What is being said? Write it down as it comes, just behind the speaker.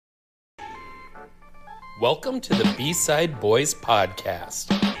Welcome to the B-Side Boys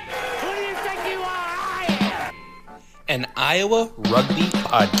podcast. Who do you think you are? I am. An Iowa rugby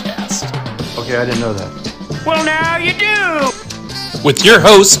podcast. Okay, I didn't know that. Well, now you do. With your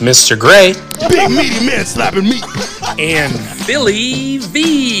host, Mr. Gray. Big meaty man slapping meat. And Philly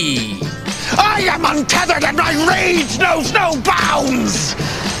V. I am untethered and my rage knows no bounds.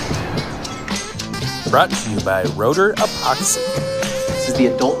 Brought to you by Rotor Epoxy. This is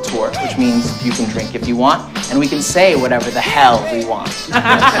the adult tour, which means you can drink if you want, and we can say whatever the hell we want.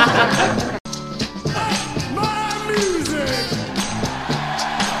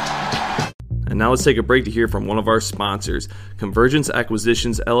 And now let's take a break to hear from one of our sponsors. Convergence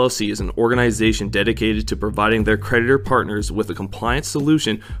Acquisitions LLC is an organization dedicated to providing their creditor partners with a compliance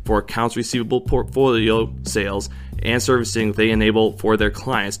solution for accounts receivable portfolio sales and servicing they enable for their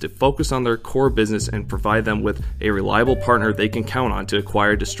clients to focus on their core business and provide them with a reliable partner they can count on to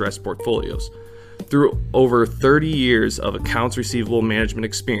acquire distressed portfolios. Through over 30 years of accounts receivable management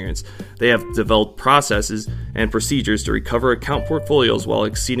experience, they have developed processes and procedures to recover account portfolios while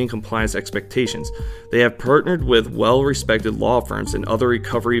exceeding compliance expectations. They have partnered with well-respected law firms and other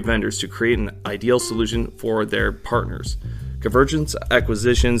recovery vendors to create an ideal solution for their partners. Convergence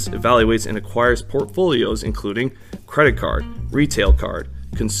Acquisitions evaluates and acquires portfolios including credit card, retail card,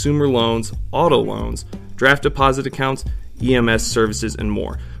 consumer loans, auto loans, draft deposit accounts, EMS services, and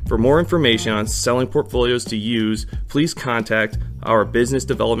more. For more information on selling portfolios to use, please contact our business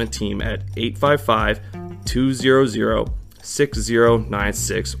development team at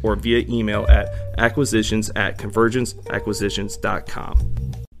 855-200-6096 or via email at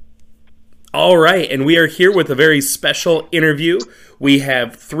acquisitions@convergenceacquisitions.com. All right, and we are here with a very special interview. We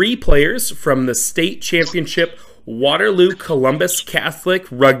have three players from the state championship Waterloo Columbus Catholic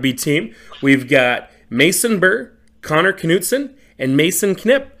rugby team. We've got Mason Burr, Connor Knudtson, and Mason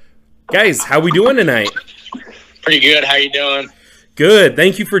Knipp. Guys, how we doing tonight? Pretty good. How you doing? Good.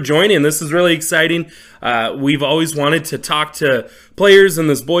 Thank you for joining. This is really exciting. We've always wanted to talk to players in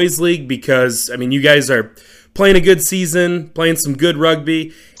this boys league because, I mean, you guys are playing a good season, playing some good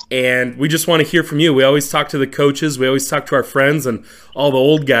rugby, and we just want to hear from you. We always talk to the coaches. We always talk to our friends and all the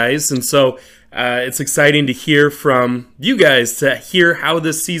old guys, and so it's exciting to hear from you guys to hear how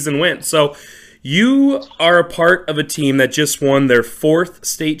this season went. So you are a part of a team that just won their fourth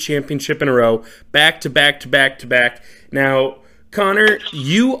state championship in a row, back to back to back to back. Now, Connor,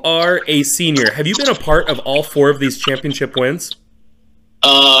 you are a senior. Have you been a part of all four of these championship wins?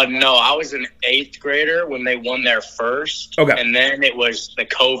 No, I was an 8th grader when they won their first. Okay. And then it was the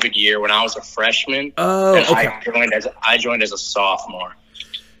COVID year when I was a freshman. Oh, and okay. I joined as a sophomore.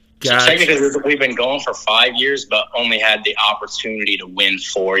 Gotcha. So technically, we've been going for 5 years, but only had the opportunity to win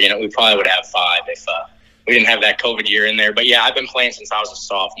 4. You know, we probably would have 5 if we didn't have that COVID year in there. But, yeah, I've been playing since I was a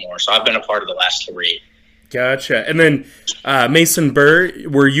sophomore, so I've been a part of the last 3. Gotcha. And then Mason Burr,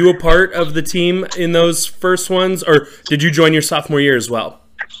 were you a part of the team in those first ones, or did you join your sophomore year as well?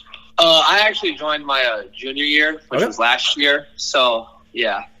 I actually joined my junior year, which was last year. So,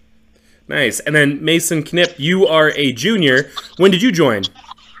 yeah. Nice. And then Mason Knipp, you are a junior. When did you join?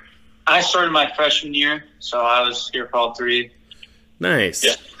 I started my freshman year, so I was here for all 3. Nice.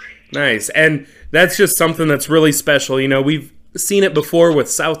 Yeah. Nice. And that's just something that's really special. You know, we've seen it before with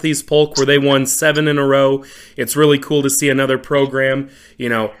Southeast Polk where they won 7 in a row. It's really cool to see another program, you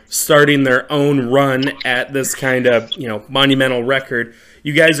know, starting their own run at this kind of, you know, monumental record.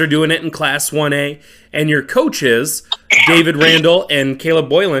 You guys are doing it in Class 1A, and your coaches, David Randall and Kaleb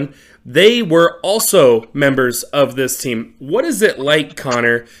Boleyn, they were also members of this team. What is it like,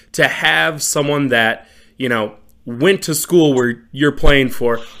 Connor, to have someone that, you know, went to school where you're playing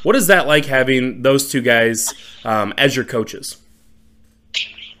for? What is that like having those two guys as your coaches?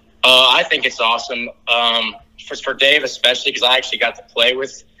 I think it's awesome. For Dave especially, because I actually got to play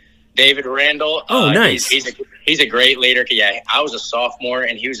with David Randall. Oh, nice. He's a great leader. Yeah, I was a sophomore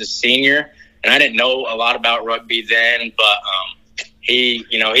and he was a senior, and I didn't know a lot about rugby then, but he's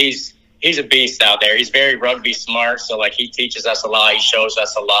a beast out there. He's very rugby smart, so like he teaches us a lot. He shows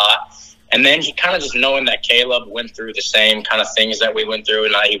us a lot. And then he kind of just knowing that Kaleb went through the same kind of things that we went through,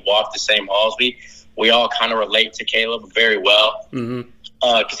 and he walked the same halls. We all kind of relate to Kaleb very well. Mm-hmm.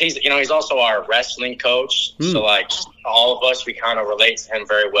 Because he's also our wrestling coach. So like all of us, we kind of relate to him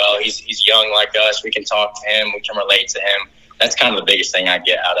very well. He's young like us. We can talk to him. We can relate to him. That's kind of the biggest thing I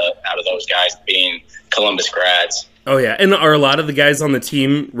get out of those guys being Columbus grads. Oh yeah, and are a lot of the guys on the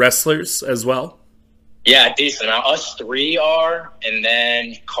team wrestlers as well? Yeah, decent. Now us 3 are, and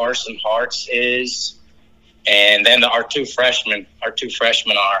then Carson Hartz is, and then our two freshmen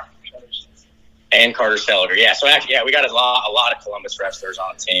are. and Carter Seligger. Yeah, so actually, we got a lot of Columbus wrestlers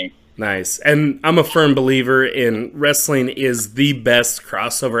on the team. Nice. And I'm a firm believer in wrestling is the best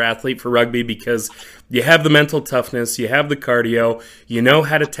crossover athlete for rugby because you have the mental toughness, you have the cardio, you know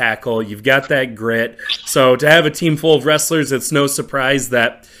how to tackle, you've got that grit. So to have a team full of wrestlers, it's no surprise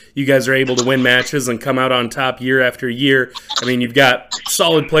that you guys are able to win matches and come out on top year after year. I mean, you've got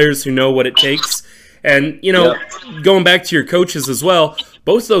solid players who know what it takes. And, going back to your coaches as well,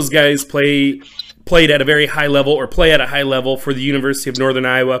 both those guys played at a very high level or play at a high level for the University of Northern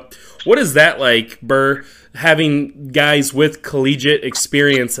Iowa. What is that like, Burr, having guys with collegiate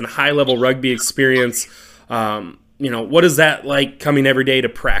experience and high-level rugby experience? What is that like coming every day to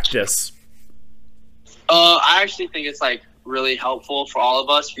practice? I actually think it's really helpful for all of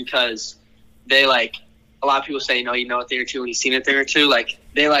us because they a lot of people say, you know a thing or two when you've seen a thing or two.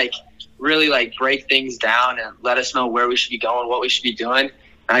 They really break things down and let us know where we should be going, what we should be doing.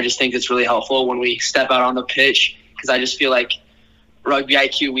 And I just think it's really helpful when we step out on the pitch because I just feel like rugby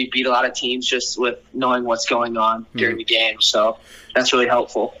IQ, we beat a lot of teams just with knowing what's going on during the game. So that's really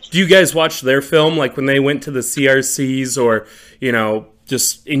helpful. Do you guys watch their film, like when they went to the CRCs or,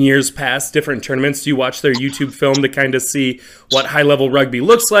 just in years past, different tournaments? Do you watch their YouTube film to kind of see what high-level rugby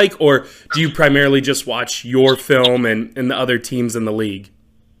looks like, or do you primarily just watch your film and the other teams in the league?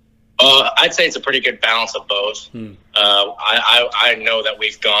 I'd say it's a pretty good balance of both. I know that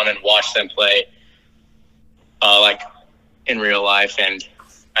we've gone and watched them play in real life, and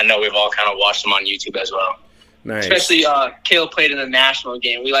I know we've all kind of watched them on YouTube as well. Nice. Especially Kaleb played in the national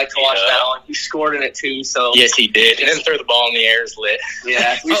game. We like to watch that one. He scored in it too. So yes, he did. He didn't throw the ball in the air. Is lit.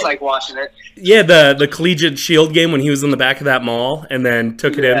 Yeah, we just like watching it. Yeah, the collegiate shield game when he was in the back of that mall and then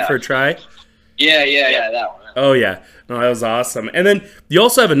took it in for a try. Yeah, that one. Oh, yeah. No, that was awesome. And then you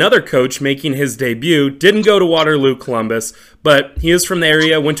also have another coach making his debut. Didn't go to Waterloo, Columbus, but he is from the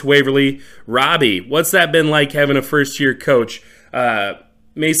area, went to Waverly. Robbie, what's that been like having a first-year coach?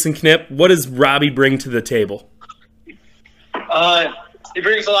 Mason Knipp, what does Robbie bring to the table? He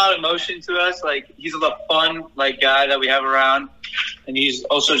brings a lot of emotion to us. He's a fun guy that we have around, and he's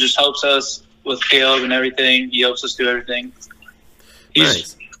also just helps us with Kaleb and everything. He helps us do everything.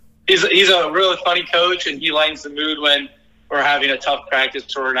 Nice. He's a really funny coach, and he lightens the mood when we're having a tough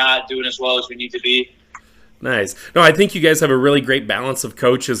practice or we're not doing as well as we need to be. Nice. No, I think you guys have a really great balance of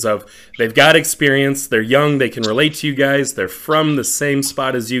coaches they've got experience, they're young, they can relate to you guys, they're from the same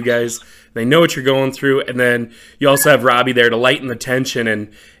spot as you guys, they know what you're going through, and then you also have Robbie there to lighten the tension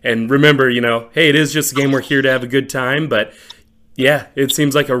and remember, hey, it is just a game, we're here to have a good time, but yeah, it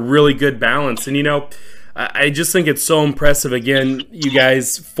seems like a really good balance. And I just think it's so impressive. Again, you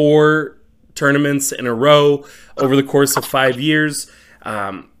guys, 4 tournaments in a row over the course of 5 years.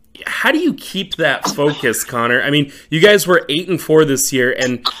 How do you keep that focus, Connor? I mean, you guys were 8-4 this year,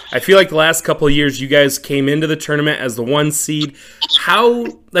 and I feel like the last couple of years you guys came into the tournament as the 1 seed.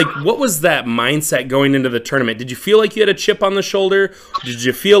 What was that mindset going into the tournament? Did you feel like you had a chip on the shoulder? Did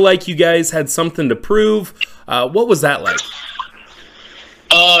you feel like you guys had something to prove? What was that like?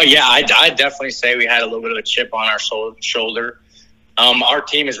 Yeah, I'd definitely say we had a little bit of a chip on our shoulder. Our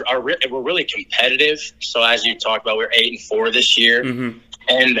team we're really competitive. So as you talked about, we're 8-4 this year. Mm-hmm.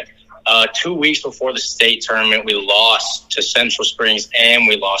 And 2 weeks before the state tournament, we lost to Central Springs and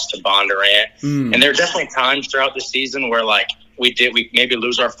we lost to Bondurant. And there are definitely times throughout the season where we maybe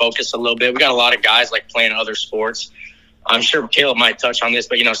lose our focus a little bit. We got a lot of guys playing other sports. I'm sure Kaleb might touch on this,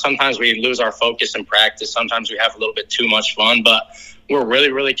 but sometimes we lose our focus in practice. Sometimes we have a little bit too much fun, but we're a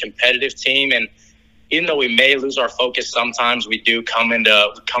really, really competitive team. And even though we may lose our focus sometimes, we do come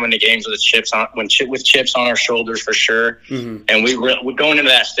into games with chips on our shoulders for sure. Mm-hmm. And we're going into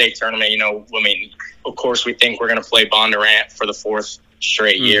that state tournament. Of course, we think we're going to play Bondurant for the 4th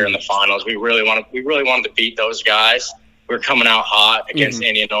straight year in the finals. We really wanted to beat those guys. We were coming out hot against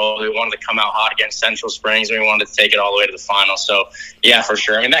Indianola. We wanted to come out hot against Central Springs, and we wanted to take it all the way to the final. So, yeah, for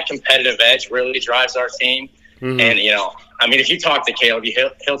sure. I mean, that competitive edge really drives our team. Mm-hmm. And, if you talk to Kaleb,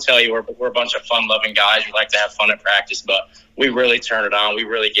 he'll tell you we're a bunch of fun-loving guys. We like to have fun at practice, but we really turn it on. We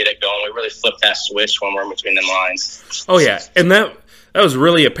really get it going. We really flip that switch when we're in between the lines. Oh, yeah. And that was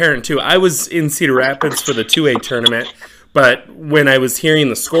really apparent, too. I was in Cedar Rapids for the 2A tournament, but when I was hearing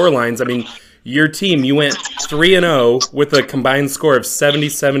the score lines, your team, you went 3-0 with a combined score of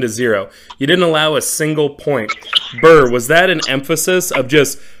 77-0. You didn't allow a single point. Burr, was that an emphasis of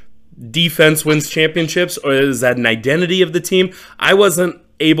just defense wins championships, or is that an identity of the team? I wasn't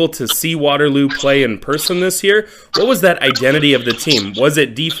able to see Waterloo play in person this year. What was that identity of the team? Was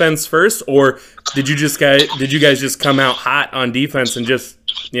it defense first, or did you guys just come out hot on defense and just,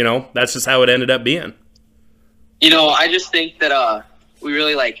 that's just how it ended up being? I just think that we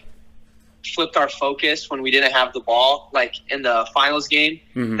really flipped our focus when we didn't have the ball, like in the finals game.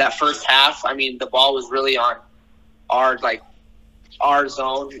 That first half, I mean, the ball was really on our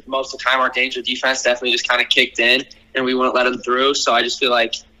zone most of the time. Our danger defense definitely just kind of kicked in, and we wouldn't let them through. So I just feel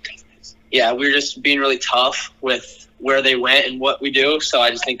like, yeah, we were just being really tough with where they went and what we do. So I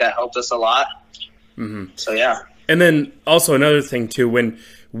just think that helped us a lot. So, yeah. And then also another thing, too, when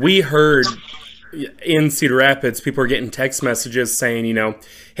we heard in Cedar Rapids, people were getting text messages saying, you know,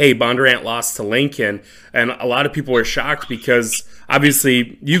 hey, Bondurant lost to Lincoln. And a lot of people were shocked because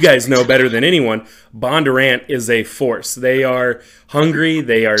obviously you guys know better than anyone, Bondurant is a force. They are hungry.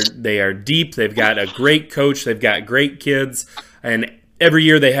 They are deep. They've got a great coach. They've got great kids. And every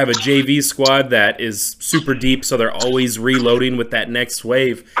year they have a JV squad that is super deep, so they're always reloading with that next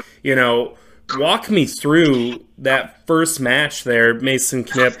wave. You know, walk me through that first match there, Mason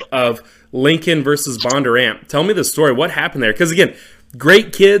Knipp, of Lincoln versus Bondurant. Tell me the story. What happened there? Because, again,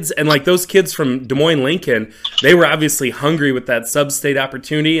 great kids, and like those kids from Des Moines, Lincoln, they were obviously hungry with that sub-state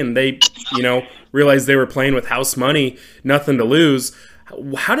opportunity, and they, you know, realized they were playing with house money, nothing to lose.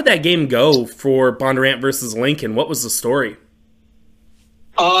 How did that game go for Bondurant versus Lincoln? What was the story?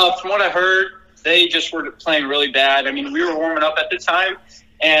 From what I heard, they just were playing really bad. I mean, we were warming up at the time,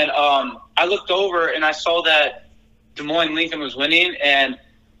 and I looked over and I saw that Des Moines Lincoln was winning, and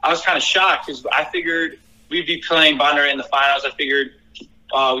I was kind of shocked because I figured we'd be playing Bondurant in the finals. I figured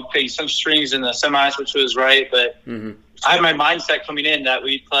we'd play some strings in the semis, which was right, but I had my mindset coming in that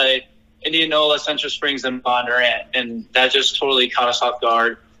we'd play Indianola, Central Springs, and Bondurant, and that just totally caught us off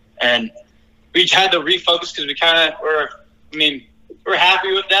guard. And we had to refocus because we kind of were, I mean, we're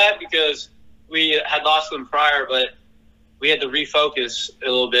happy with that because we had lost them prior, but we had to refocus a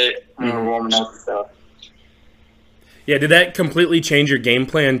little bit when we were warming up and stuff. Yeah, did that completely change your game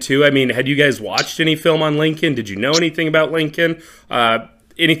plan too? I mean, had you guys watched any film on Lincoln? Did you know anything about Lincoln?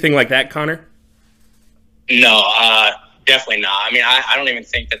 Anything like that, Connor? No, definitely not. I mean, I don't even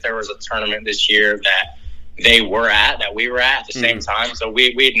think that there was a tournament this year that we were at the same time. So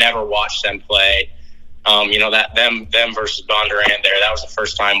we'd never watched them play. You know, that them versus Bondurant there, that was the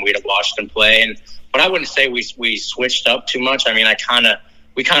first time we'd have watched them play. But I wouldn't say we switched up too much. I mean,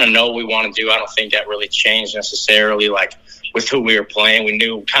 we kind of know what we want to do. I don't think that really changed necessarily, like with who we were playing. We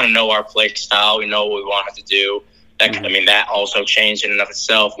kind of know our play style. We know what we wanted to do. That I mean, that also changed in and of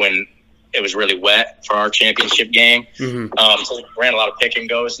itself when it was really wet for our championship game. So we ran a lot of pick and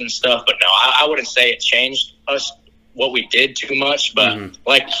goes and stuff. But no, I wouldn't say it changed us what we did too much. But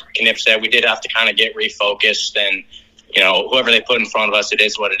like Knipp said, we did have to kind of get refocused, and you know, whoever they put in front of us, it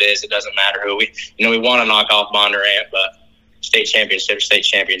is what it is. It doesn't matter who we want to knock off Bondurant, but state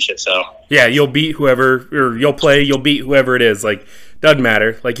championship. So yeah, you'll beat whoever, or you'll beat whoever it is. Like, doesn't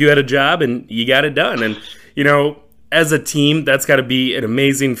matter. Like, you had a job and you got it done. And you know, as a team, that's got to be an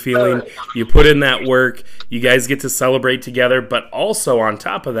amazing feeling. You put in that work. You guys get to celebrate together. But also on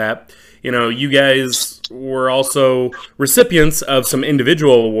top of that, you know, you guys were also recipients of some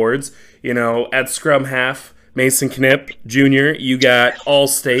individual awards. You know, at scrum half, Mason Knipp Jr., you got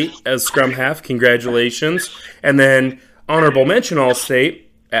All-State as scrum half. Congratulations. And then honorable mention All-State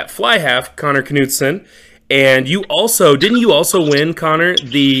at fly half, Connor Knudtson. And didn't you also win, Connor,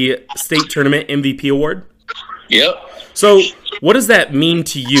 the state tournament MVP award? Yep. So what does that mean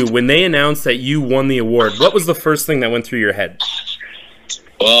to you when they announced that you won the award? What was the first thing that went through your head?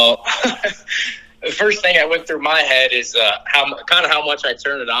 Well, the first thing that went through my head is how much I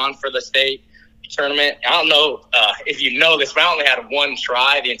turned it on for the state tournament. I don't know if you know this, but I only had one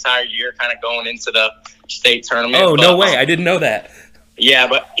try the entire year kind of going into the state tournament. Oh, no way. I didn't know that. Yeah,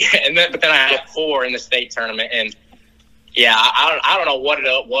 but then I had 4 in the state tournament, and yeah, I don't know what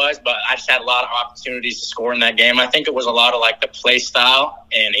it was, but I just had a lot of opportunities to score in that game. I think it was a lot of like the play style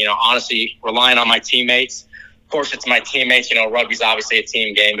and, you know, honestly relying on my teammates. Of course, it's my teammates. You know, rugby's obviously a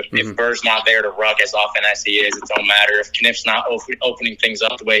team game. If Burr's not there to ruck as often as he is, it don't matter. If Knipp's not opening things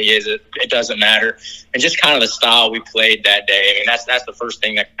up the way he is, it doesn't matter. And just kind of the style we played that day. I mean, that's the first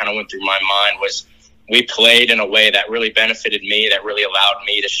thing that kind of went through my mind was we played in a way that really benefited me, that really allowed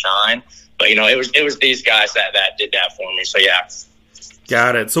me to shine. But, you know, it was these guys that did that for me. So, yeah.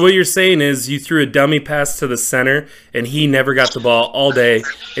 Got it. So what you're saying is you threw a dummy pass to the center, and he never got the ball all day,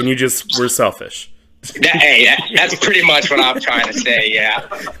 and you just were selfish. That's pretty much what I'm trying to say, yeah.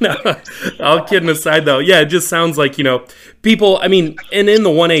 No, all kidding aside, though, yeah, it just sounds like, you know, people, I mean, and in the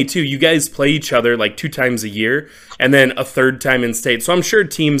 1A, too, you guys play each other like 2 times a year and then a 3rd time in state. So I'm sure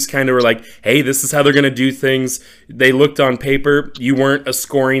teams kind of were like, hey, this is how they're going to do things. They looked on paper. You weren't a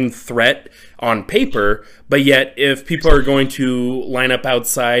scoring threat on paper, but yet if people are going to line up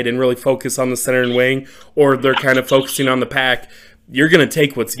outside and really focus on the center and wing, or they're kind of focusing on the pack, you're going to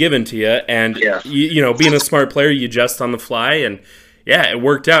take what's given to you. And, you know, being a smart player, you adjust on the fly. And, yeah, it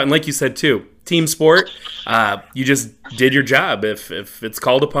worked out. And like you said, too, team sport, you just did your job. If it's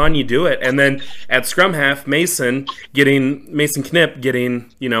called upon, you do it. And then at scrum half, Mason Knipp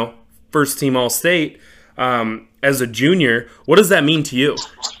getting, you know, first team All-State as a junior. What does that mean to you?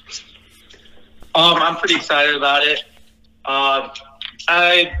 I'm pretty excited about it.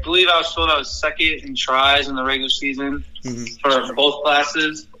 I believe I was second in tries in the regular season for both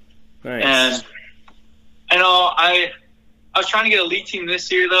classes. Nice. And I know I was trying to get a league team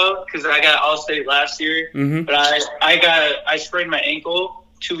this year though, because I got All-State last year. But I sprained my ankle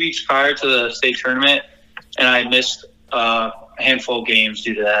 2 weeks prior to the state tournament, and I missed a handful of games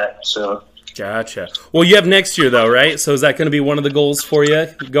due to that. So. Gotcha. Well, you have next year though, right? So is that going to be one of the goals for you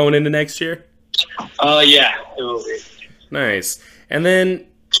going into next year? Yeah, it will be. Nice. And then,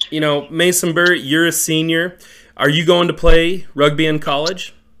 you know, Mason Burr, you're a senior. Are you going to play rugby in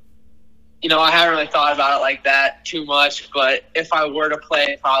college? You know, I haven't really thought about it like that too much, but if I were to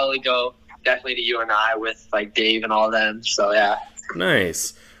play, I'd probably go definitely to UNI with, like, Dave and all of them. So, yeah.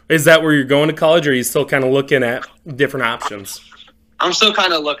 Nice. Is that where you're going to college, or are you still kind of looking at different options? I'm still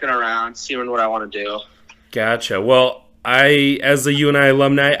kind of looking around, seeing what I want to do. Gotcha. Well, as a UNI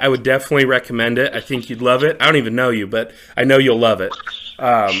alumni, I would definitely recommend it. I think you'd love it. I don't even know you, but I know you'll love it.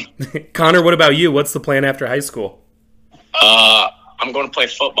 Connor, what about you? What's the plan after high school? I'm going to play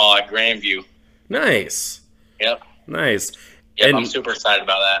football at Grandview. Nice. Yep. Nice. Yep, And I'm super excited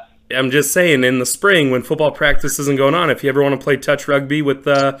about that. I'm just saying, in the spring when football practice isn't going on, if you ever want to play touch rugby with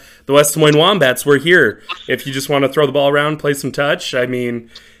the West Des Moines Wombats, we're here. If you just want to throw the ball around, play some touch, I mean,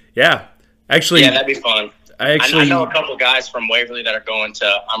 yeah. Actually, yeah, that'd be fun. I know a couple guys from Waverly that are going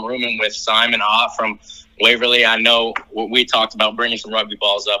to – I'm rooming with Simon Ott from Waverly. I know we talked about bringing some rugby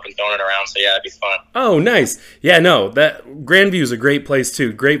balls up and throwing it around, so yeah, it'd be fun. Oh, nice. Yeah, no, that Grandview is a great place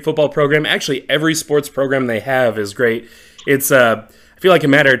too. Great football program. Actually, every sports program they have is great. It's I feel like a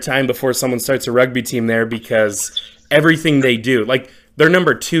matter of time before someone starts a rugby team there, because everything they do, like they're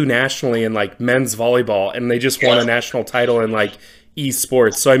number 2 nationally in like men's volleyball, and they just won a national title in like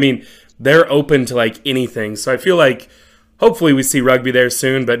esports. So I mean, they're open to like anything. So I feel like hopefully we see rugby there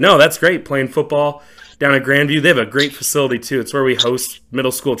soon. But no, that's great, playing football down at Grandview. They have a great facility too. It's where we host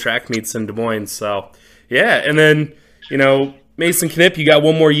middle school track meets in Des Moines. So yeah, and then, you know, Mason Knipp, you got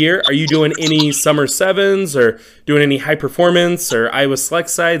one more year. Are you doing any summer sevens or doing any high performance or Iowa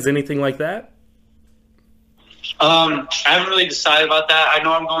select sides, anything like that? I haven't really decided about that. I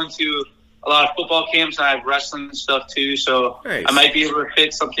know I'm going to a lot of football camps, and I have wrestling and stuff too, so nice. I might be able to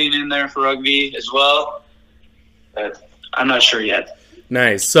fit something in there for rugby as well, but I'm not sure yet.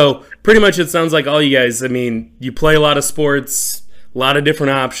 Nice. So pretty much it sounds like all you guys, I mean, you play a lot of sports, a lot of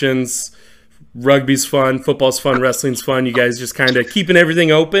different options. Rugby's fun, football's fun, wrestling's fun. You guys just kind of keeping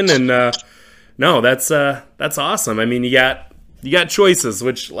everything open, and no, that's awesome. I mean, you got choices,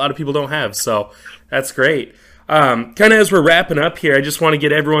 which a lot of people don't have, so that's great. Kind of as we're wrapping up here, I just want to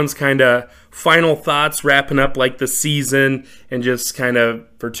get everyone's kind of final thoughts, wrapping up like the season, and just kind of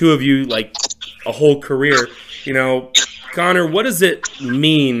for two of you, like a whole career. You know, Connor, what does it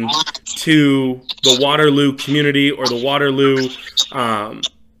mean to the Waterloo community or the Waterloo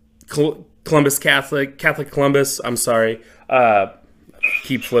Columbus Catholic Columbus? I'm sorry,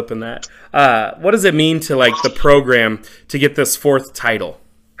 keep flipping that. What does it mean to like the program to get this 4th title?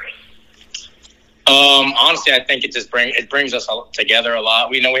 Honestly, I think it brings us together a lot.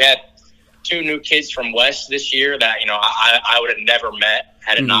 We know we had 2 new kids from West this year that, you know, I would have never met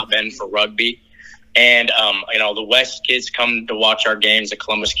had it not been for rugby. And, you know, the West kids come to watch our games. The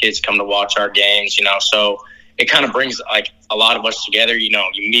Columbus kids come to watch our games, you know. So it kind of brings, like, a lot of us together. You know,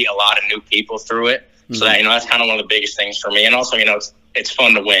 you meet a lot of new people through it. So that, you know, that's kind of one of the biggest things for me. And also, you know, it's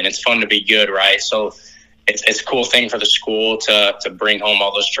fun to win. It's fun to be good, right? So it's a cool thing for the school to bring home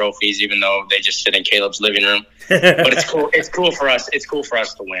all those trophies, even though they just sit in Kaleb's living room. But it's cool. It's cool for us. It's cool for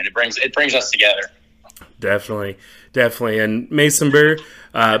us to win. It brings us together. Definitely. And Mason Burr,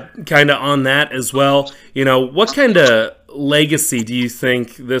 kind of on that as well. You know, what kind of legacy do you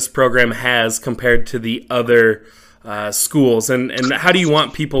think this program has compared to the other schools, and how do you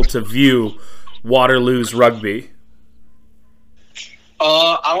want people to view Waterloo's rugby?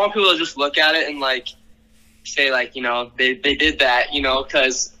 I want people to just look at it and like say, like, you know, they did that, you know,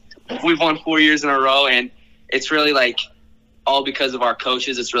 because we've won 4 years in a row, and it's really like all because of our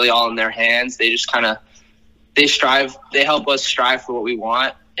coaches. It's really all in their hands. They just kind of they help us strive for what we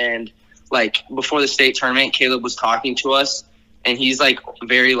want. And like before the state tournament, Kaleb was talking to us, and he's like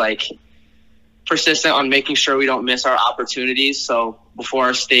very like persistent on making sure we don't miss our opportunities. So before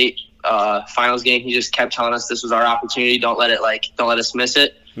our state finals game, he just kept telling us this was our opportunity. Don't let us miss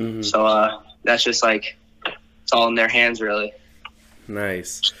it. Mm-hmm. So that's just like, it's all in their hands, really.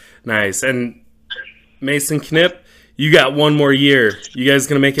 Nice. And Mason, Knipp, you got one more year. You guys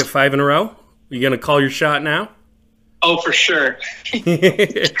going to make it 5 in a row? You going to call your shot now? Oh, for sure.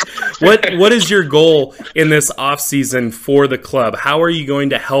 What is your goal in this offseason for the club? How are you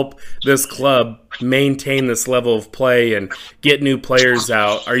going to help this club maintain this level of play and get new players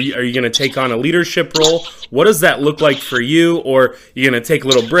out? Are you going to take on a leadership role? What does that look like for you? Or are you going to take a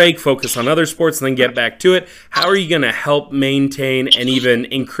little break, focus on other sports, and then get back to it? How are you going to help maintain and even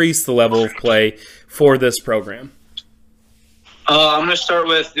increase the level of play for this program? I'm going to start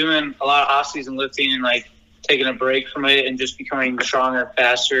with doing a lot of off-season lifting and taking a break from it and just becoming stronger,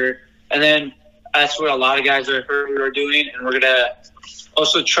 faster. And then that's what a lot of guys are doing. And we're going to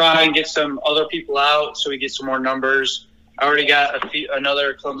also try and get some other people out so we get some more numbers. I already got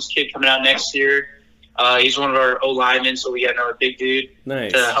another Columbus kid coming out next year. He's one of our O-linemen, so we got another big dude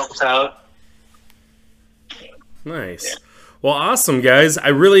to help us out. Nice. Yeah. Well, awesome, guys. I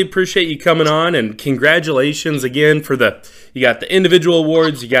really appreciate you coming on, and congratulations again for you got the individual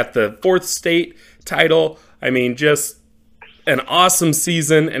awards, you got the 4th state title. I mean, just an awesome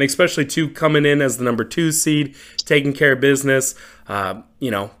season, and especially coming in as the number 2 seed, taking care of business.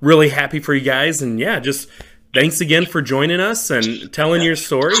 Really happy for you guys, and just thanks again for joining us and telling your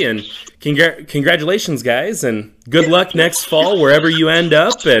story. And congratulations, guys, and good luck next fall wherever you end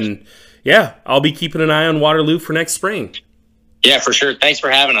up. And I'll be keeping an eye on Waterloo for next spring. Yeah, for sure. Thanks for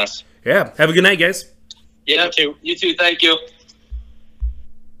having us. Yeah, have a good night, guys. Yeah, you too. Thank you.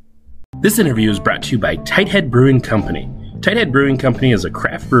 This interview is brought to you by Tighthead Brewing Company. Tighthead Brewing Company is a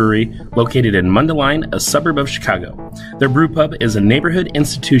craft brewery located in Mundelein, a suburb of Chicago. Their brew pub is a neighborhood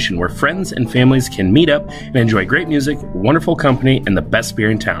institution where friends and families can meet up and enjoy great music, wonderful company, and the best beer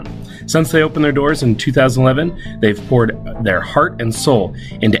in town. Since they opened their doors in 2011, they've poured their heart and soul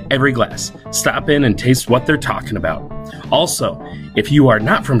into every glass. Stop in and taste what they're talking about. Also, if you are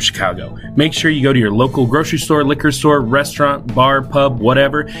not from Chicago, make sure you go to your local grocery store, liquor store, restaurant, bar, pub,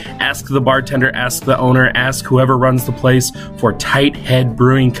 whatever. Ask the bartender, ask the owner, ask whoever runs the place for Tighthead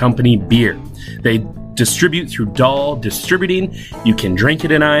Brewing Company beer. They distribute through Dahl Distributing. You can drink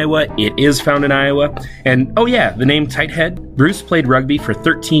it in Iowa. It is found in Iowa. And the name Tighthead. Bruce played rugby for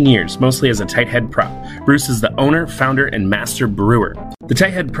 13 years, mostly as a tight head prop. Bruce is the owner, founder, and master brewer. The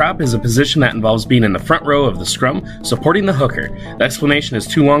tight head prop is a position that involves being in the front row of the scrum, supporting the hooker. The explanation is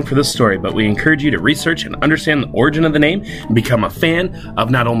too long for this story, but we encourage you to research and understand the origin of the name and become a fan of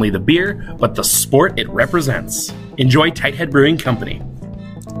not only the beer, but the sport it represents. Enjoy Tighthead Brewing Company.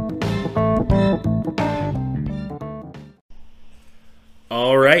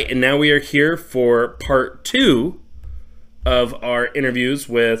 All right, and now we are here for part 2 of our interviews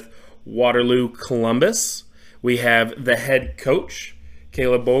with Waterloo Columbus. We have the head coach,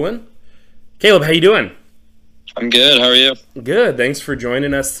 Kaleb Boleyn. Kaleb, how you doing? I'm good. How are you? Good. Thanks for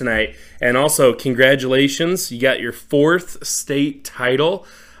joining us tonight. And also, congratulations. You got your 4th state title.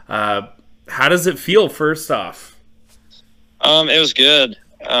 How does it feel, first off? It was good.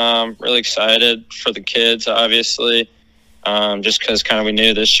 Really excited for the kids, obviously. Just because we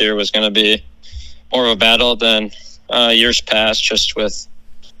knew this year was going to be more of a battle than years past, just with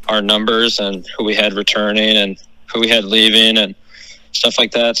our numbers and who we had returning and who we had leaving and stuff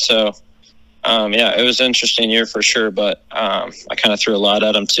like that. So, it was an interesting year for sure, but I kind of threw a lot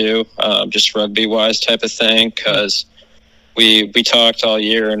at them too, just rugby-wise type of thing, because we talked all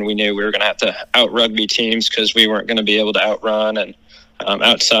year and we knew we were going to have to out-rugby teams because we weren't going to be able to outrun and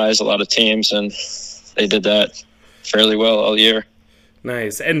outsize a lot of teams, and they did that fairly well all year.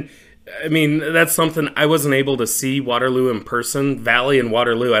 Nice. And I mean, that's something I wasn't able to see Waterloo in person. Valley and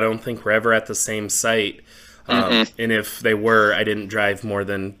Waterloo, I don't think were ever at the same site. And if they were, I didn't drive more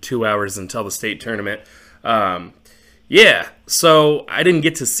than 2 hours until the state tournament. So I didn't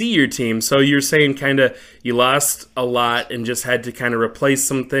get to see your team. So you're saying you lost a lot and just had to replace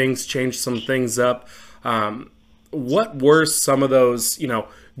some things, change some things up. What were some of those,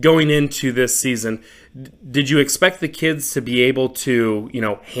 going into this season? Did you expect the kids to be able to,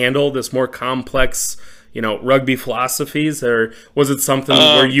 handle this more complex, rugby philosophies? Or was it something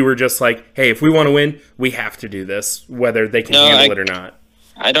where you were just like, hey, if we want to win, we have to do this, whether they can handle it or not?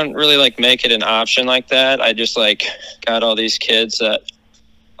 I don't really make it an option like that. I just got all these kids that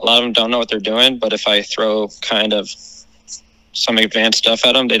a lot of them don't know what they're doing, but if I throw some advanced stuff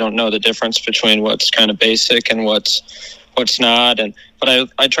at them, they don't know the difference between what's basic and what's not. And but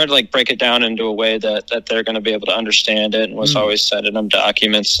I try to like break it down into a way that they're going to be able to understand it, and was always sending them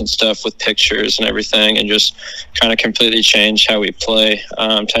documents and stuff with pictures and everything, and just kind of completely change how we play,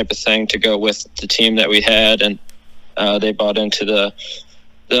 type of thing to go with the team that we had. And they bought into the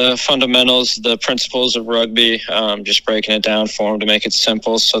fundamentals, the principles of rugby, just breaking it down for them to make it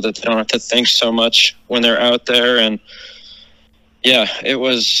simple so that they don't have to think so much when they're out there. And yeah, it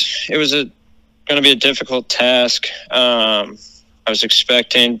was going to be a difficult task. I was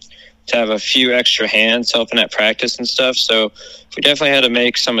expecting to have a few extra hands helping at practice and stuff, so we definitely had to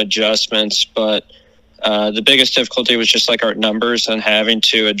make some adjustments. But the biggest difficulty was just like our numbers and having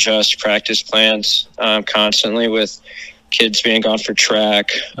to adjust practice plans constantly with kids being gone for track,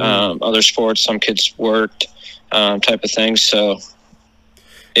 other sports, some kids worked, type of thing. So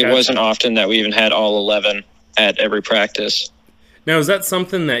it wasn't often that we even had all 11 at every practice. Now, is that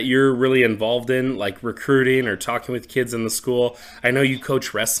something that you're really involved in, like recruiting or talking with kids in the school? I know you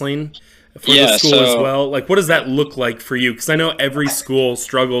coach wrestling for the school as well. Like, what does that look like for you? Because I know every school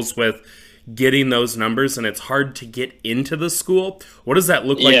struggles with getting those numbers, and it's hard to get into the school. What does that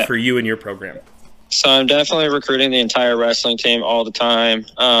look like for you in your program? So I'm definitely recruiting the entire wrestling team all the time.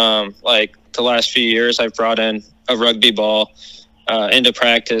 Like the last few years, I've brought in a rugby ball into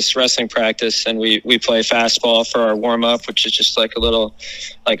practice, wrestling practice, and we play fastball for our warm-up, which is just like a little,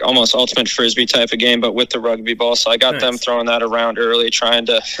 like almost ultimate frisbee type of game, but with the rugby ball. So I got them throwing that around early, trying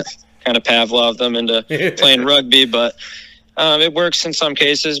to kind of Pavlov them into playing rugby. But it works in some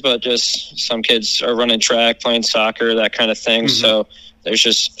cases, but just some kids are running track, playing soccer, that kind of thing. So there's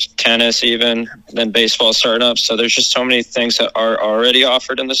just tennis even, then baseball starting up. So there's just so many things that are already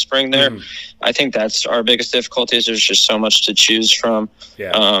offered in the spring there. I think that's our biggest difficulty is there's just so much to choose from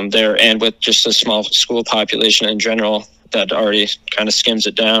there, and with just a small school population in general that already kind of skims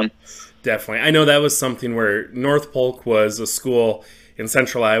it down. Definitely. I know that was something where North Polk was a school in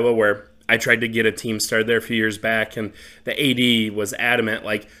central Iowa where I tried to get a team started there a few years back, and the AD was adamant,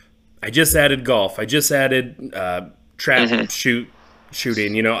 like, I just added golf. I just added track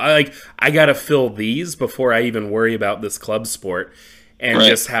shooting, you know, I got to fill these before I even worry about this club sport. And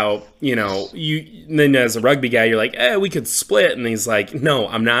just how, you know, then as a rugby guy, you're like, we could split. And he's like, no,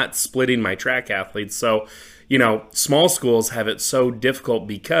 I'm not splitting my track athletes. So, you know, small schools have it so difficult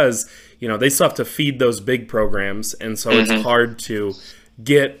because, you know, they still have to feed those big programs. And so it's hard to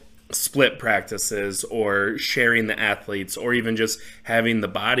get split practices or sharing the athletes or even just having the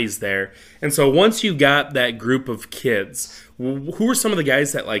bodies there. And so once you got that group of kids, who were some of the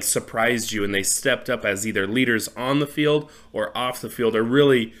guys that like surprised you and they stepped up as either leaders on the field or off the field or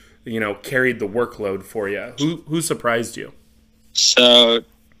really, you know, carried the workload for you? Who surprised you? So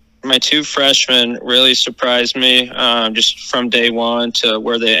my two freshmen really surprised me, just from day one to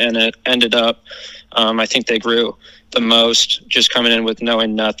where they ended up. I think they grew the most just coming in with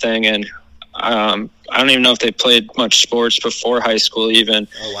knowing nothing. And I don't even know if they played much sports before high school even.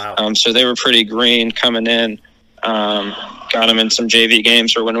 Oh, wow. So they were pretty green coming in. Got them in some JV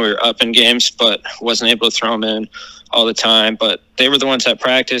games or when we were up in games, but wasn't able to throw them in all the time. But they were the ones that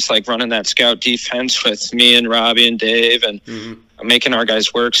practiced, like running that scout defense with me and Robbie and Dave and making our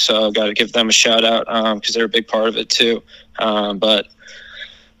guys work. So got to give them a shout out because they're a big part of it too. But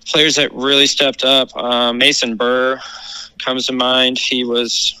players that really stepped up, Mason Burr comes to mind.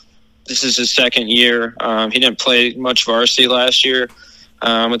 This is his second year. He didn't play much varsity last year.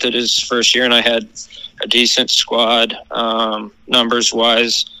 With it his first year, and I had a decent squad numbers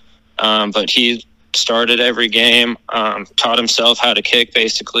wise, but he started every game, taught himself how to kick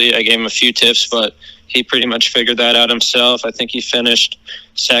basically. I gave him a few tips, but he pretty much figured that out himself. I think he finished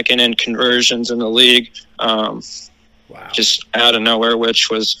second in conversions in the league. Just out of nowhere, which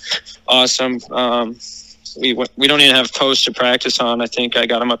was awesome. We don't even have posts to practice on. I think I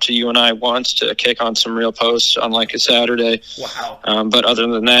got him up to UNI once to kick on some real posts on like a Saturday. Wow. But other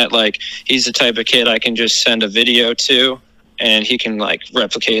than that, like he's the type of kid I can just send a video to and he can like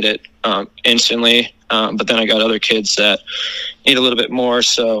replicate it instantly. But then I got other kids that need a little bit more.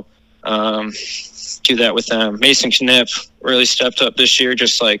 So do that with them. Mason Knipp really stepped up this year,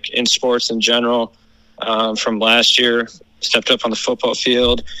 just like in sports in general. From last year, stepped up on the football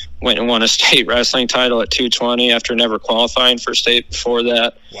field, went and won a state wrestling title at 220 after never qualifying for state before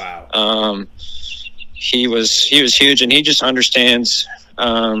that. Wow. He was huge, and he just understands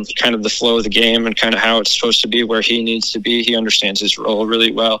kind of the flow of the game and kind of how it's supposed to be where he needs to be. He understands his role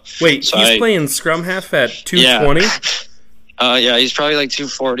really well. Wait, so he's playing scrum half at 220? Yeah, he's probably like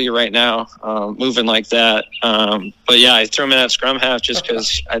 240 right now, moving like that. But yeah, I threw him in at scrum half just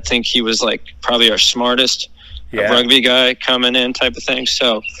because I think he was like probably our smartest rugby guy coming in type of thing.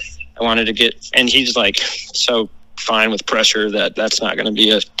 So I wanted to and he's like so fine with pressure, that's not going to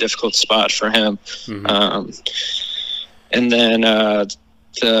be a difficult spot for him. And then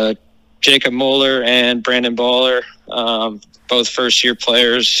the Jacob Moeller and Brandon Baller, both first-year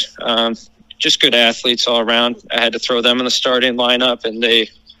players, just good athletes all around. I had to throw them in the starting lineup, and they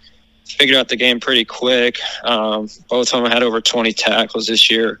figured out the game pretty quick. Both of them had over 20 tackles this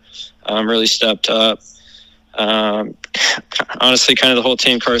year, really stepped up. Honestly, kind of the whole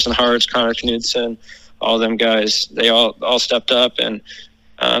team, Carson Hartz, Connor Knudtson, all them guys, they all stepped up, and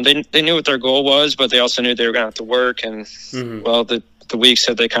they knew what their goal was, but they also knew they were going to have to work. And, well, the weeks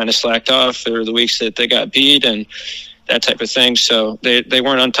that they kind of slacked off, or the weeks that they got beat and that type of thing. So they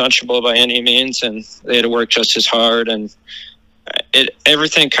weren't untouchable by any means, and they had to work just as hard. And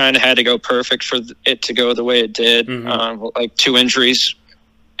everything kind of had to go perfect for it to go the way it did. Like 2 injuries,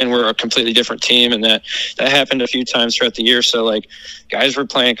 and we're a completely different team, and that happened a few times throughout the year. So, like, guys were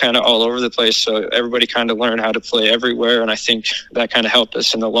playing kind of all over the place, so everybody kind of learned how to play everywhere, and I think that kind of helped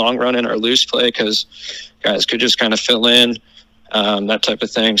us in the long run in our loose play, because guys could just kind of fill in, that type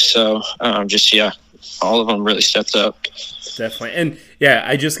of thing. So, all of them really stepped up. Definitely. And, yeah,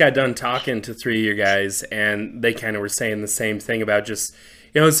 I just got done talking to 3 of you guys, and they kind of were saying the same thing about just,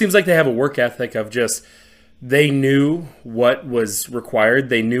 it seems like they have a work ethic of just, they knew what was required,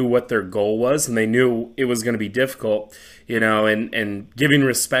 they knew what their goal was, and they knew it was going to be difficult, and giving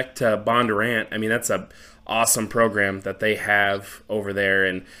respect to Bondurant. I mean, that's a awesome program that they have over there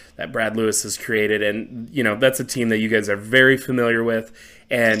and that Brad Lewis has created. And, that's a team that you guys are very familiar with.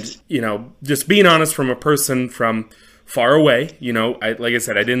 And, just being honest, from a person from far away, like I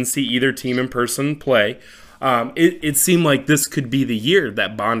said, I didn't see either team in person play. It seemed like this could be the year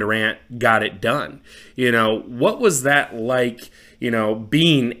that Bondurant got it done. What was that like,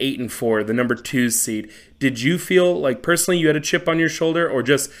 being 8-4, the number 2 seed? Did you feel like personally you had a chip on your shoulder, or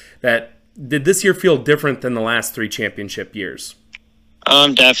just that, did this year feel different than the last 3 championship years?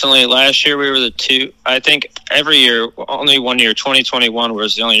 Definitely. Last year we were the 2. I think every year, only one year, 2021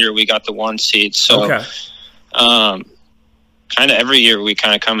 was the only year we got the 1 seed. So, okay. Kind of every year we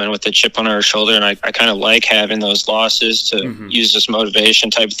kind of come in with a chip on our shoulder, and I kind of like having those losses to use this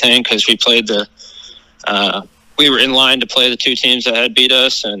motivation type of thing, because we played we were in line to play the 2 teams that had beat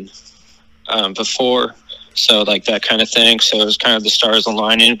us and before, so like that kind of thing. So it was kind of the stars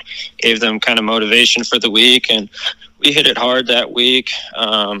aligning, gave them kind of motivation for the week, and we hit it hard that week.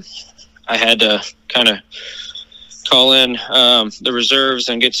 I had to kind of call in the reserves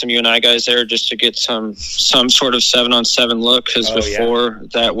and get some UNI guys there just to get some sort of 7-on-7 look, because before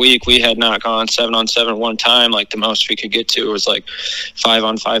that week we had not gone 7-on-7 one time. Like, the most we could get to was like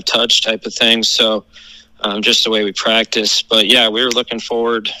 5-on-5 touch type of thing. So just the way we practice. But yeah, we were looking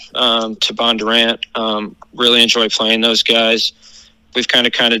forward to Bondurant. Really enjoy playing those guys. We've kind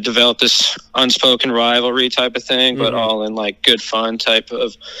of developed this unspoken rivalry type of thing, but all in like good fun type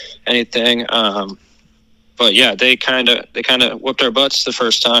of anything. But yeah, they kind of whooped our butts the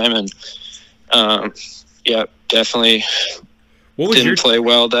first time, and definitely didn't play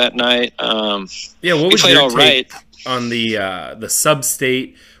well that night. What was your take on the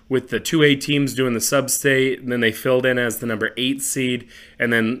sub-state, with the 2A teams doing the sub-state, and then they filled in as the number 8 seed,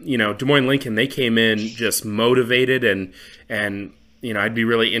 and then Des Moines Lincoln, they came in just motivated, and I'd be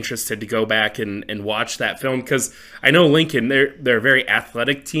really interested to go back and watch that film, because I know Lincoln, they're a very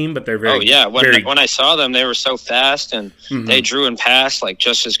athletic team, but they're very... Oh, yeah. When I saw them, they were so fast, and they drew and passed like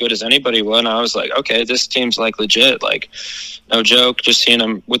just as good as anybody would. And I was like, okay, this team's like legit, like no joke, just seeing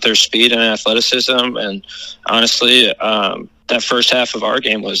them with their speed and athleticism. And honestly, that first half of our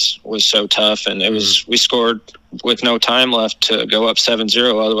game was so tough, and it was we scored with no time left to go up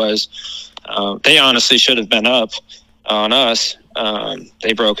 7-0. Otherwise, they honestly should have been up on us.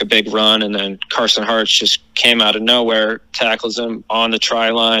 They broke a big run, and then Carson Hartz just came out of nowhere, tackles him on the try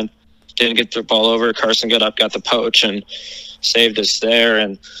line, didn't get the ball over. Carson got up, got the poach, and saved us there.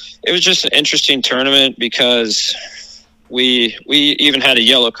 And it was just an interesting tournament, because we even had a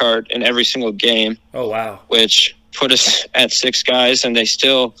yellow card in every single game. Oh, wow. Which put us at 6 guys, and they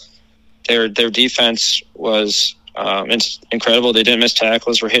still their defense was incredible. They didn't miss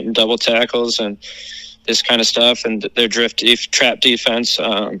tackles, were hitting double tackles and this kind of stuff, and their trap defense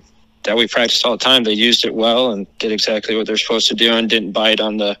that we practiced all the time, they used it well and did exactly what they're supposed to do, and didn't bite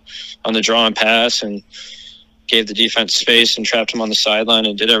on the draw and pass, and gave the defense space and trapped them on the sideline,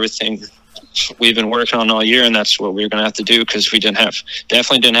 and did everything we've been working on all year. And that's what we were going to have to do, because we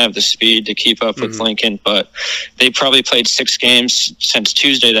definitely didn't have the speed to keep up with Lincoln. But they probably played 6 games since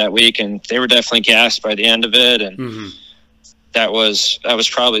Tuesday that week, and they were definitely gassed by the end of it. And that was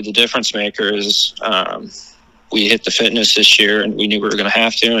probably the difference maker, is we hit the fitness this year, and we knew we were going to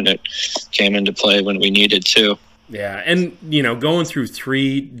have to, and it came into play when we needed to. Yeah, and, going through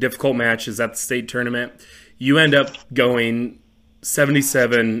 3 difficult matches at the state tournament, you end up going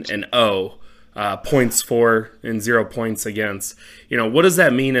 77-0, points for and 0 points against. What does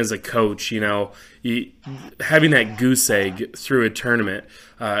that mean as a coach, having that goose egg through a tournament?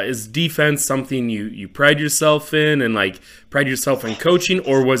 Is defense something you pride yourself in and, pride yourself in coaching,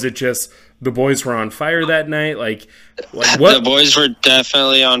 or was it just the boys were on fire that night? Like what? The boys were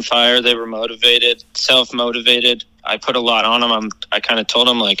definitely on fire. They were motivated, self-motivated. I put a lot on them. I kind of told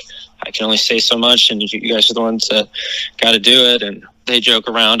them, I can only say so much, and you guys are the ones that got to do it. And they joke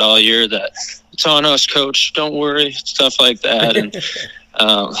around all year that it's on us, coach, don't worry, stuff like that. And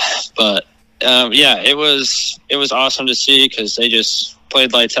it was awesome to see, because they just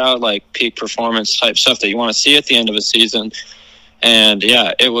played lights out, peak performance type stuff that you want to see at the end of a season. And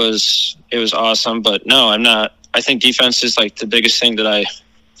it was awesome. But no, I'm not. I think defense is the biggest thing that I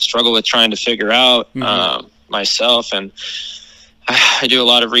struggle with trying to figure out myself. And I do a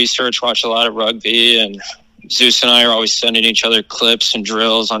lot of research, watch a lot of rugby, and Zeus and I are always sending each other clips and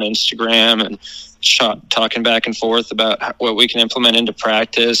drills on Instagram and talking back and forth about what we can implement into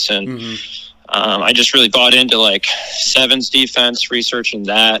practice. And I just really bought into sevens defense, researching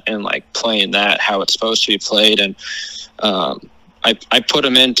that and playing that how it's supposed to be played. And I put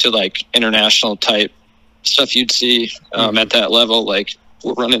them into international type stuff you'd see at that level.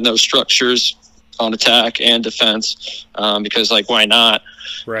 We're running those structures on attack and defense because why not?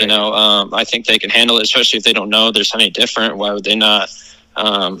 Right. I think they can handle it, especially if they don't know there's any different. Why would they not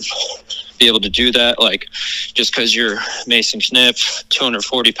be able to do that? Just because you're Mason Knipp,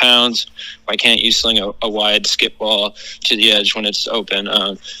 240 pounds, why can't you sling a wide skip ball to the edge when it's open?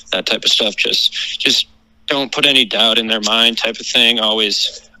 That type of stuff. Just don't put any doubt in their mind type of thing.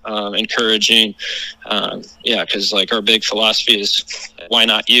 Always encouraging. Because our big philosophy is, why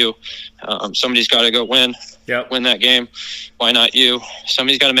not you? Somebody's got to go win that game. Why not you?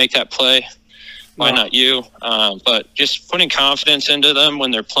 Somebody's got to make that play. Why not you? But just putting confidence into them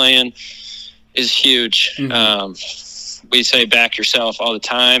when they're playing is huge. We say back yourself all the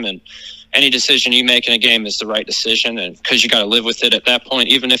time, and any decision you make in a game is the right decision, and because you got to live with it at that point,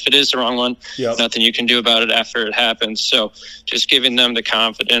 even if it is the wrong one. Nothing you can do about it after it happens. So just giving them the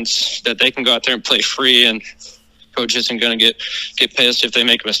confidence that they can go out there and play free, and coach isn't going to get pissed if they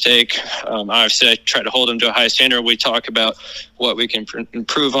make a mistake. Obviously, I try to hold them to a high standard. We talk about what we can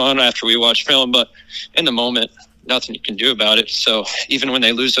improve on after we watch film, but in the moment, nothing you can do about it. So even when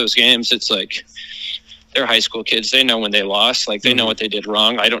they lose those games, it's they're high school kids. They know when they lost. They know what they did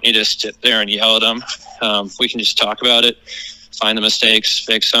wrong. I don't need to sit there and yell at them. We can just talk about it, find the mistakes,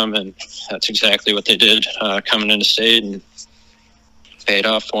 fix them, and that's exactly what they did coming into state, and paid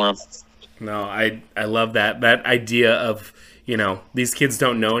off for them. No, I love that idea of, these kids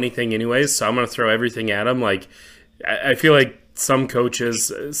don't know anything anyways, so I'm going to throw everything at them. I feel like some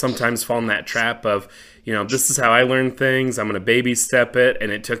coaches sometimes fall in that trap of, this is how I learn things. I'm going to baby step it,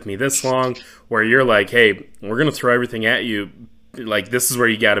 and it took me this long, where you're hey, we're going to throw everything at you. This is where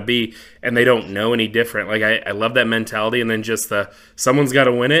you got to be, and they don't know any different. I love that mentality, and then just someone's got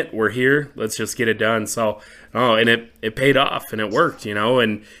to win it. We're here. Let's just get it done. So, and it paid off, and it worked,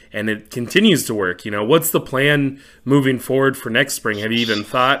 and it continues to work. What's the plan moving forward for next spring? Have you even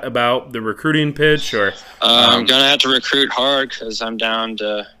thought about the recruiting pitch? Or I'm going to have to recruit hard, because I'm down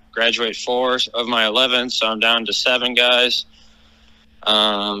to graduate 4 of my 11, so I'm down to 7 guys.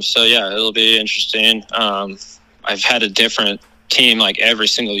 It'll be interesting. I've had a different team every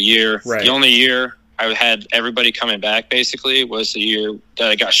single year. Right. The only year I had everybody coming back basically was the year that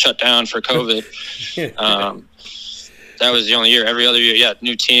I got shut down for COVID. That was the only year. Every other year,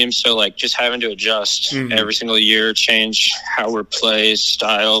 new team. So just having to adjust every single year, change how we're played,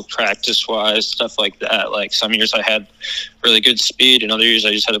 style, practice wise, stuff like that. Some years I had really good speed, and other years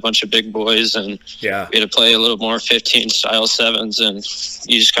I just had a bunch of big boys, and we had to play a little more 15 style 7s, and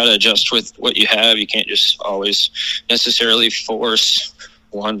you just got to adjust with what you have. You can't just always necessarily force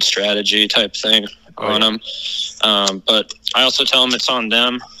one strategy type thing on them. But I also tell them it's on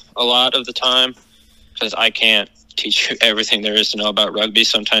them a lot of the time, because I can't teach you everything there is to know about rugby.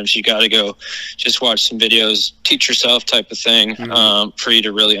 Sometimes you got to go just watch some videos, teach yourself type of thing, for you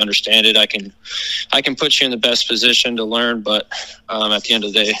to really understand it. I can put you in the best position to learn, but at the end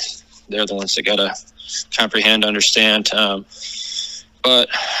of the day, they're the ones that got to comprehend, understand. But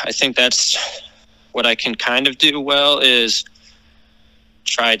I think that's what I can kind of do well, is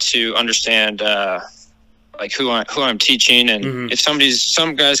try to understand who I'm teaching, and if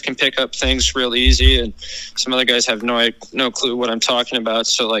some guys can pick up things real easy, and some other guys have no clue what I'm talking about.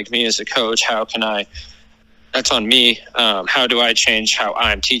 So me as a coach, how can I? That's on me. How do I change how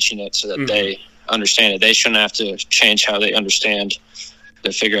I'm teaching it so that they understand it. They shouldn't have to change how they understand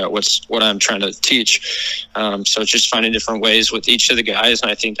to figure out what I'm trying to teach. So it's just finding different ways with each of the guys.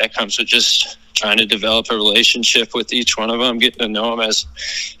 And I think that comes with just trying to develop a relationship with each one of them, getting to know them as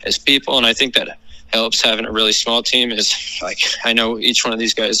people. And I think that helps having a really small team is like, I know each one of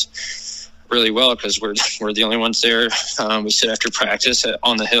these guys really well because we're the only ones there. We sit after practice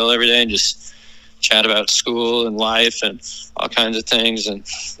on the hill every day and just chat about school and life and all kinds of things. And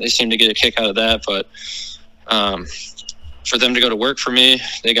they seem to get a kick out of that. But, for them to go to work for me,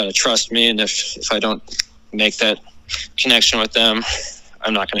 they got to trust me. And if I don't make that connection with them,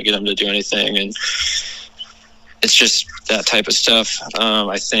 I'm not going to get them to do anything. And it's just that type of stuff,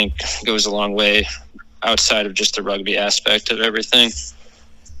 I think goes a long way outside of just the rugby aspect of everything.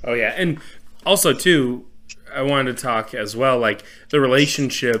 Oh yeah. And also too, I wanted to talk as well, like the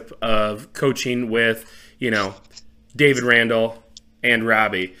relationship of coaching with, David Randall and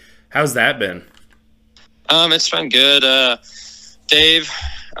Robbie. How's that been? It's been good. Dave,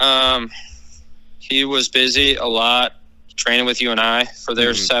 he was busy a lot training with you and I for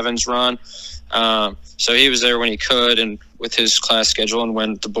their sevens run. So he was there when he could and with his class schedule and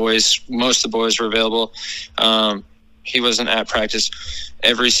when most of the boys were available. He wasn't at practice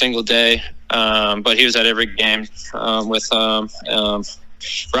every single day, but he was at every game with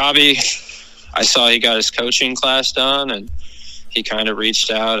Robbie. I saw he got his coaching class done and he kind of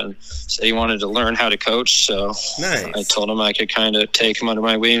reached out and said he wanted to learn how to coach. So nice. I told him I could kind of take him under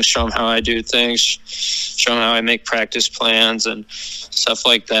my wing, show him how I do things, show him how I make practice plans and stuff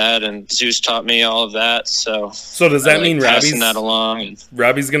like that. And Zeus taught me all of that. So does that mean passing that along?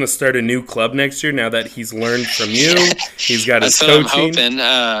 Robbie's going to start a new club next year now that he's learned from you? He's got his coaching. That's what I'm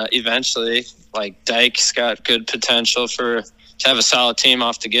hoping eventually. Like Dyke's got good potential to have a solid team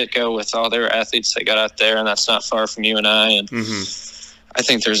off the get-go with all their athletes they got out there, and that's not far from you and I. And I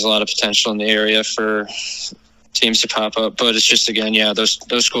think there's a lot of potential in the area for teams to pop up. But it's just, again,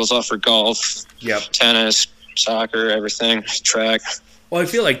 those schools offer golf, tennis, soccer, everything, track. Well, I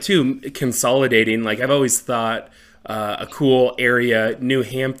feel like, too, consolidating, like I've always thought a cool area, New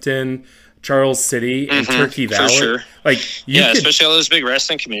Hampton, Charles City, and Turkey Valley. For sure. Like, especially all those big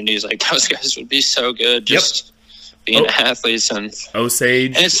wrestling communities. Like, those guys would be so good. Just being athletes and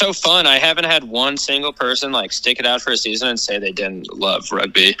Osage. And it's so fun. I haven't had one single person like stick it out for a season and say they didn't love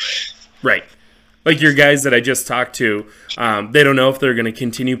rugby. Right. Like your guys that I just talked to, they don't know if they're going to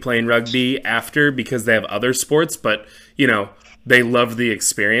continue playing rugby after because they have other sports, but they love the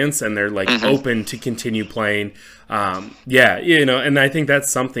experience and they're like open to continue playing. And I think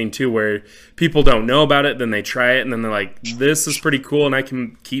that's something too where people don't know about it, then they try it and then they're like, this is pretty cool and I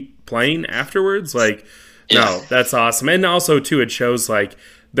can keep playing afterwards. Like, no, that's awesome. And also, too, it shows, like,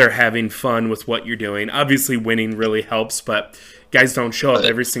 they're having fun with what you're doing. Obviously, winning really helps, but guys don't show up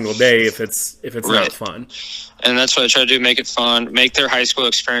every single day if it's not fun. And that's what I try to do, make it fun, make their high school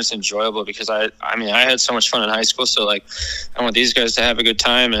experience enjoyable because, I had so much fun in high school, so, like, I want these guys to have a good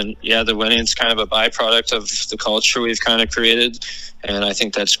time. And, the winning's kind of a byproduct of the culture we've kind of created, and I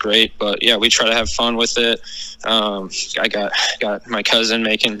think that's great. But, we try to have fun with it. I got my cousin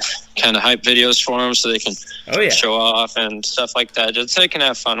making kind of hype videos for them so they can show off and stuff like that. Just so they can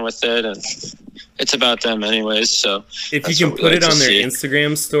have fun with it, and it's about them anyways. So if you can put it on their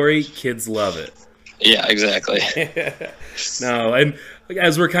Instagram story, kids love it. Yeah, exactly. No, and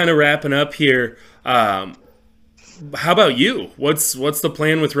as we're kind of wrapping up here, how about you? What's the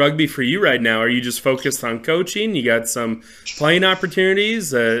plan with rugby for you right now? Are you just focused on coaching? You got some playing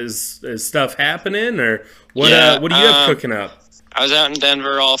opportunities? Is stuff happening, or what do you have cooking up? I was out in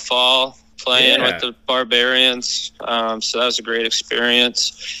Denver all fall playing with the Barbarians, so that was a great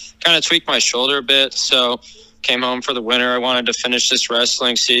experience. Kind of tweaked my shoulder a bit, so came home for the winter. I wanted to finish this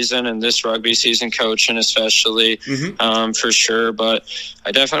wrestling season and this rugby season coaching especially, for sure. But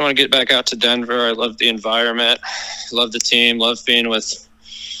I definitely want to get back out to Denver. I love the environment, love the team, love being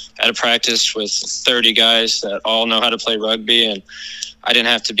at a practice with 30 guys that all know how to play rugby. And I didn't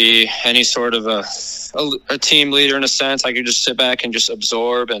have to be any sort of a team leader in a sense. I could just sit back and just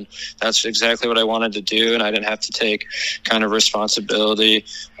absorb, and that's exactly what I wanted to do. And I didn't have to take kind of responsibility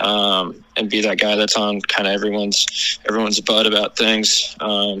and be that guy that's on kind of everyone's butt about things.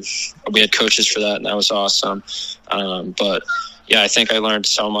 We had coaches for that, and that was awesome. But I think I learned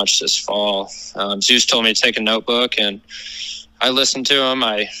so much this fall. Zeus told me to take a notebook, and I listened to him.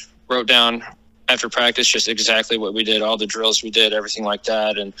 I wrote down after practice just exactly what we did, all the drills we did, everything like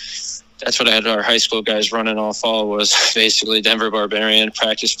that. And that's what I had our high school guys running all fall, was basically Denver Barbarian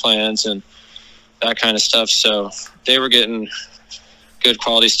practice plans and that kind of stuff. So they were getting good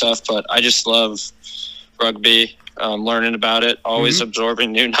quality stuff, but I just love rugby. learning about it, always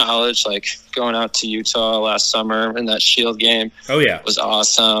absorbing new knowledge, like going out to Utah last summer in that Shield game. Oh, yeah. Was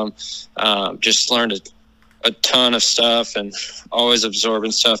awesome. Just learned a ton of stuff and always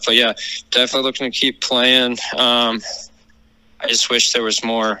absorbing stuff. But, yeah, definitely looking to keep playing. I just wish there was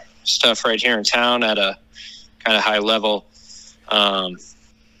more stuff right here in town at a kind of high level.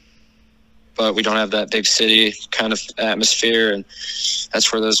 But we don't have that big city kind of atmosphere, and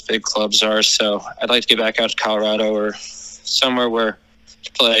that's where those big clubs are. So I'd like to get back out to Colorado or somewhere where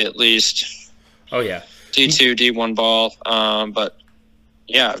to play at least D2, D1 ball. But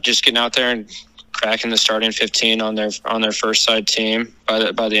yeah, just getting out there and cracking the starting 15 on their first side team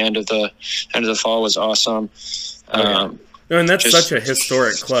by the end of the fall was awesome. And that's such a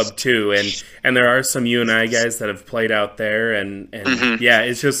historic club too, and there are some UNI guys that have played out there, and yeah,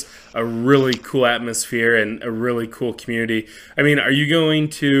 it's just a really cool atmosphere and a really cool community. I mean, are you going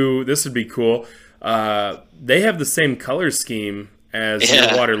to? This would be cool. They have the same color scheme as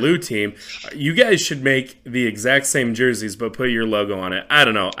your Waterloo team. You guys should make the exact same jerseys, but put your logo on it. I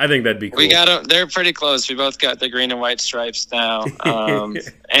don't know. I think that'd be cool. We got them. They're pretty close. We both got the green and white stripes now.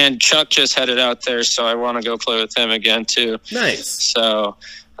 And Chuck just headed out there, so I want to go play with him again too. Nice. So,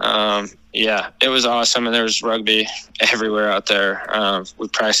 yeah, it was awesome, and there was rugby everywhere out there. We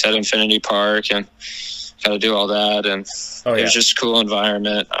practiced at Infinity Park and got to do all that, and it was just a cool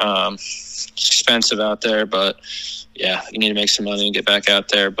environment. It's expensive out there, but yeah, you need to make some money and get back out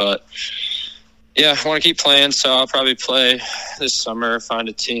there. But yeah, I want to keep playing, so I'll probably play this summer, find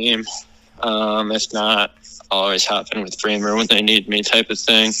a team. If not, I'll always hop in with Bremer when they need me, type of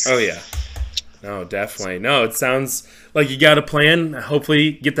thing. Oh yeah, no, definitely. No, it sounds like you got a plan.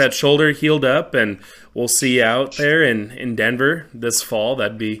 Hopefully get that shoulder healed up, and we'll see you out there in Denver this fall.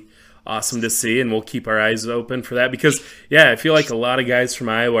 That'd be awesome to see, and we'll keep our eyes open for that, because yeah, I feel like a lot of guys from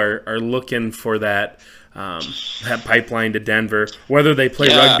Iowa are looking for that pipeline to Denver, whether they play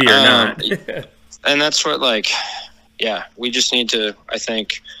rugby or not. And that's what, we just need to, I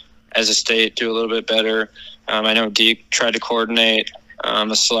think, as a state, do a little bit better. I know Deke tried to coordinate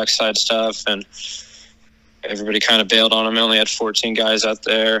the select side stuff, and everybody kind of bailed on him. We only had 14 guys out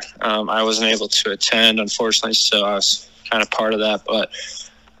there. I wasn't able to attend, unfortunately, so I was kind of part of that. But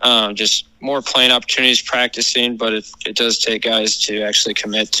just more playing opportunities, practicing, but it does take guys to actually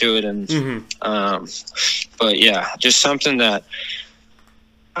commit to it. And but yeah, just something that,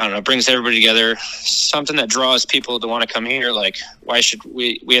 I don't know, brings everybody together, something that draws people to want to come here. Like, why should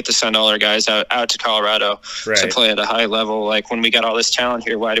we have to send all our guys out to Colorado to play at a high level? Like, when we got all this talent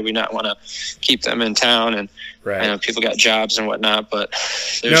here, why do we not want to keep them in town? And I know people got jobs and whatnot, but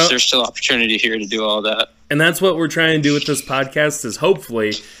there's still opportunity here to do all that. And that's what we're trying to do with this podcast, is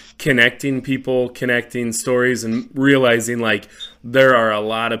hopefully connecting people, connecting stories, and realizing like there are a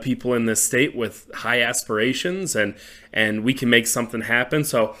lot of people in this state with high aspirations, and we can make something happen.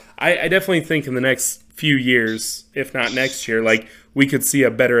 So I definitely think in the next few years, if not next year, like we could see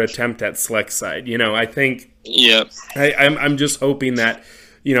a better attempt at select side. You know, I think I'm just hoping that,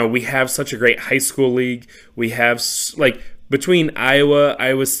 you know, we have such a great high school league. We have between Iowa,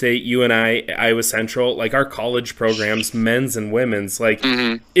 Iowa State, UNI, Iowa Central, like our college programs, men's and women's, like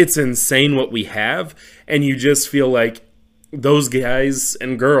it's insane what we have. And you just feel like those guys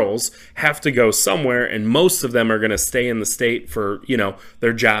and girls have to go somewhere, and most of them are going to stay in the state for, you know,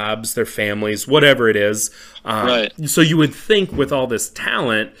 their jobs, their families, whatever it is. So you would think with all this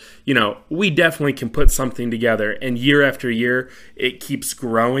talent, you know, we definitely can put something together, and year after year, it keeps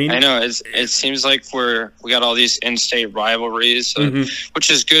growing. I know. It seems like we got all these in-state rivalries,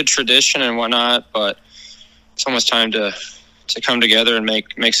 which is good tradition and whatnot, but it's almost time to come together and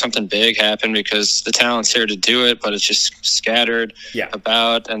make something big happen, because the talent's here to do it, but it's just scattered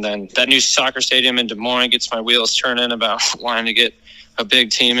about. And then that new soccer stadium in Des Moines gets my wheels turning about wanting to get a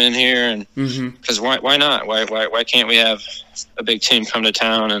big team in here. And because why not? Why can't we have a big team come to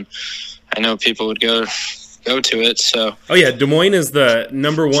town? And I know people would go to it. So Des Moines is the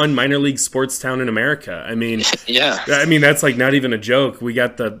 #1 minor league sports town in America. I mean, I mean, that's like not even a joke. We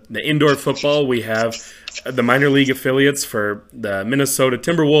got the indoor football. We have the minor league affiliates for the Minnesota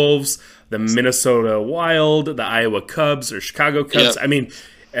Timberwolves, the Minnesota Wild, the Iowa Cubs or Chicago Cubs. I mean,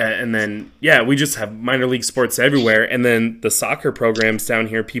 and then, we just have minor league sports everywhere. And then the soccer programs down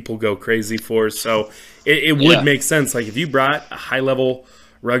here, people go crazy for. So it would make sense. Like if you brought a high-level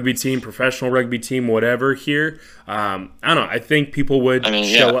rugby team, professional rugby team, whatever here, I don't know. I think people would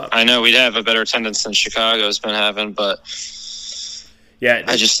show up. I know we'd have a better attendance than Chicago's been having, but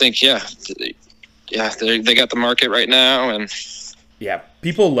I just think, they got the market right now. And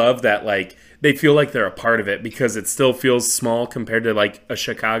people love that, like, they feel like they're a part of it because it still feels small compared to like a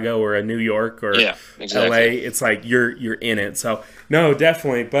Chicago or a New York or LA. It's like you're in it. So no,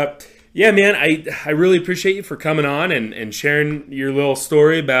 definitely. But yeah, man, I really appreciate you for coming on and sharing your little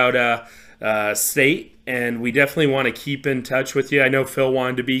story about state. And we definitely want to keep in touch with you. I know Phil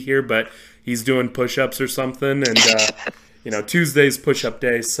wanted to be here, but he's doing push-ups or something. And, Tuesday's push-up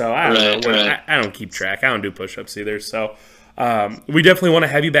day. So I don't know. Right. I don't keep track. I don't do push-ups either. So we definitely want to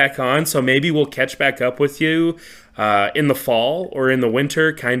have you back on. So maybe we'll catch back up with you in the fall or in the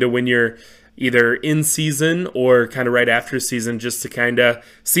winter, kind of when you're either in season or kind of right after season, just to kind of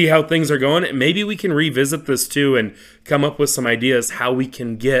see how things are going. And maybe we can revisit this too and come up with some ideas how we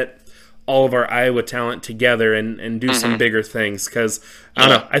can get all of our Iowa talent together and do some bigger things. Because, I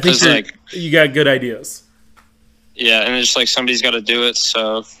don't know, I think you got good ideas. Yeah, and it's like somebody's got to do it,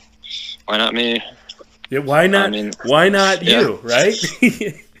 so why not me? Yeah, why not you, right?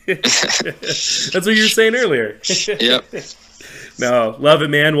 That's what you were saying earlier. Yep. No, love it,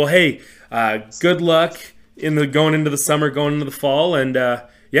 man. Well, hey, good luck going into the summer, going into the fall, and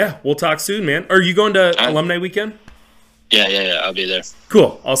we'll talk soon, man. Are you going to Alumni Weekend? Yeah, I'll be there.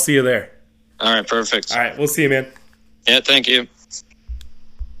 Cool. I'll see you there. All right, perfect. All right, we'll see you, man. Yeah, thank you.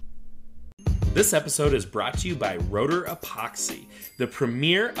 This episode is brought to you by Rotor Epoxy, the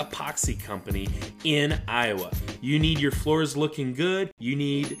premier epoxy company in Iowa. You need your floors looking good. You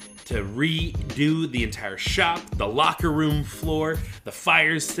need to redo the entire shop, the locker room floor, the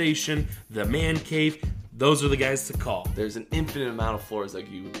fire station, the man cave. Those are the guys to call. There's an infinite amount of floors that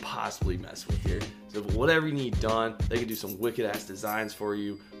you would possibly mess with here. So whatever you need done, they can do some wicked-ass designs for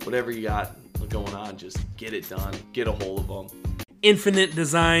you. Whatever you got going on, just get it done. Get a hold of them. Infinite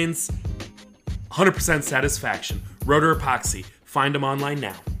designs, 100% satisfaction. Rotor Epoxy. Find them online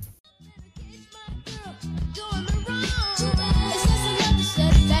now.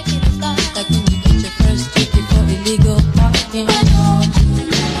 Like when you get your first ticket for illegal parking.